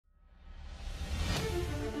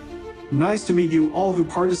Nice to meet you all who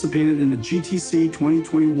participated in the GTC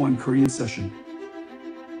 2021 Korean session.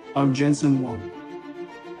 I'm Jensen Hwang,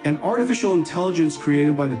 an artificial intelligence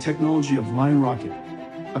created by the technology of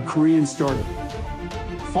LionRocket, a Korean startup.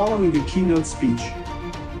 Following the keynote speech,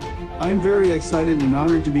 I am very excited and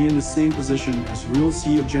honored to be in the same position as real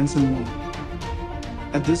CEO Jensen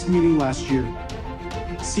Hwang. At this meeting last year,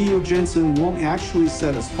 CEO Jensen Hwang actually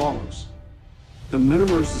said as follows: "The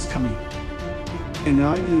metaverse is coming, and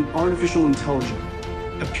I, an artificial intelligence,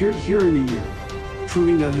 appeared here in a year,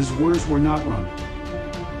 proving that his words were not wrong."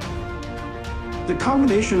 The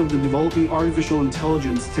combination of the developing artificial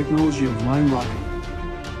intelligence technology of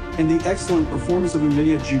LionRocket and the excellent performance of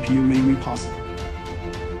NVIDIA GPU made me possible.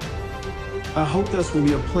 I hope this will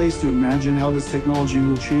be a place to imagine how this technology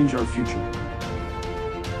will change our future.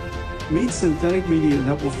 Meet synthetic media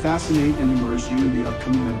that will fascinate and immerse you in the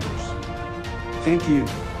upcoming metaverse. Thank you.